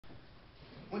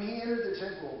When he entered the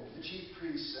temple, the chief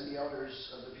priests and the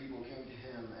elders of the people came to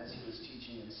him as he was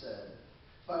teaching and said,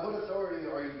 "By what authority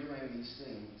are you doing these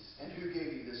things? And who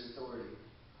gave you this authority?"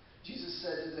 Jesus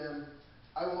said to them,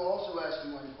 "I will also ask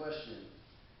you one question.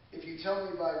 If you tell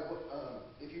me by what,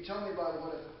 if you tell me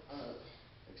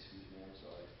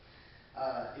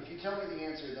the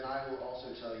answer, then I will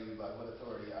also tell you by what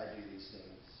authority I do these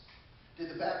things. Did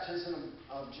the baptism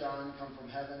of John come from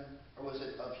heaven, or was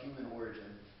it of human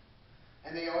origin?"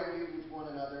 And they argued with one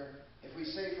another. "If we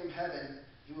say from heaven,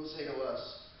 he will say to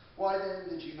us, 'Why then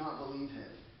did you not believe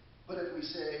him?' But if we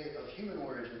say of human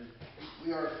origin,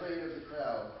 we are afraid of the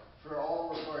crowd, for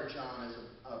all regard John as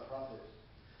a prophet."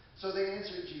 So they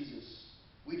answered Jesus,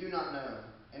 "We do not know."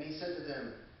 And he said to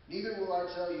them, "Neither will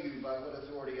I tell you by what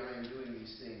authority I am doing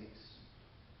these things."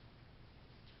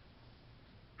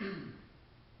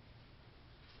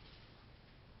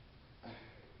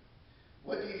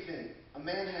 What do you think? A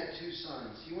man had 2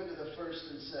 sons. He went to the first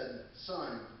and said,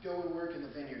 "Son, go and work in the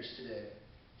vineyards today."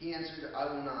 He answered, "I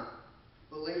will not."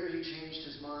 But later he changed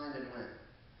his mind and went.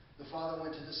 The father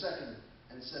went to the second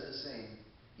and said the same.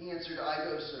 He answered, "I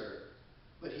go, sir."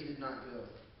 But he did not go.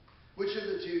 Which of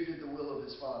the 2 did the will of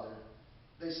his father?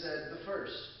 They said, "The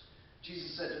first."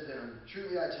 Jesus said to them,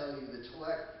 "Truly I tell you,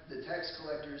 the tax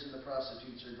collectors and the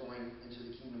prostitutes are going into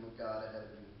the kingdom of God ahead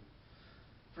of you.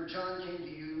 For John came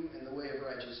to you in the way of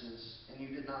righteousness, and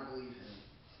you did not believe him.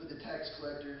 But the tax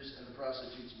collectors and the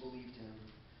prostitutes believed him.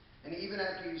 And even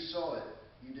after you saw it,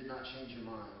 you did not change your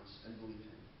minds and believe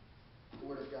him." The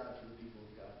word of God for the people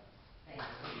of God. Thanks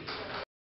be to God.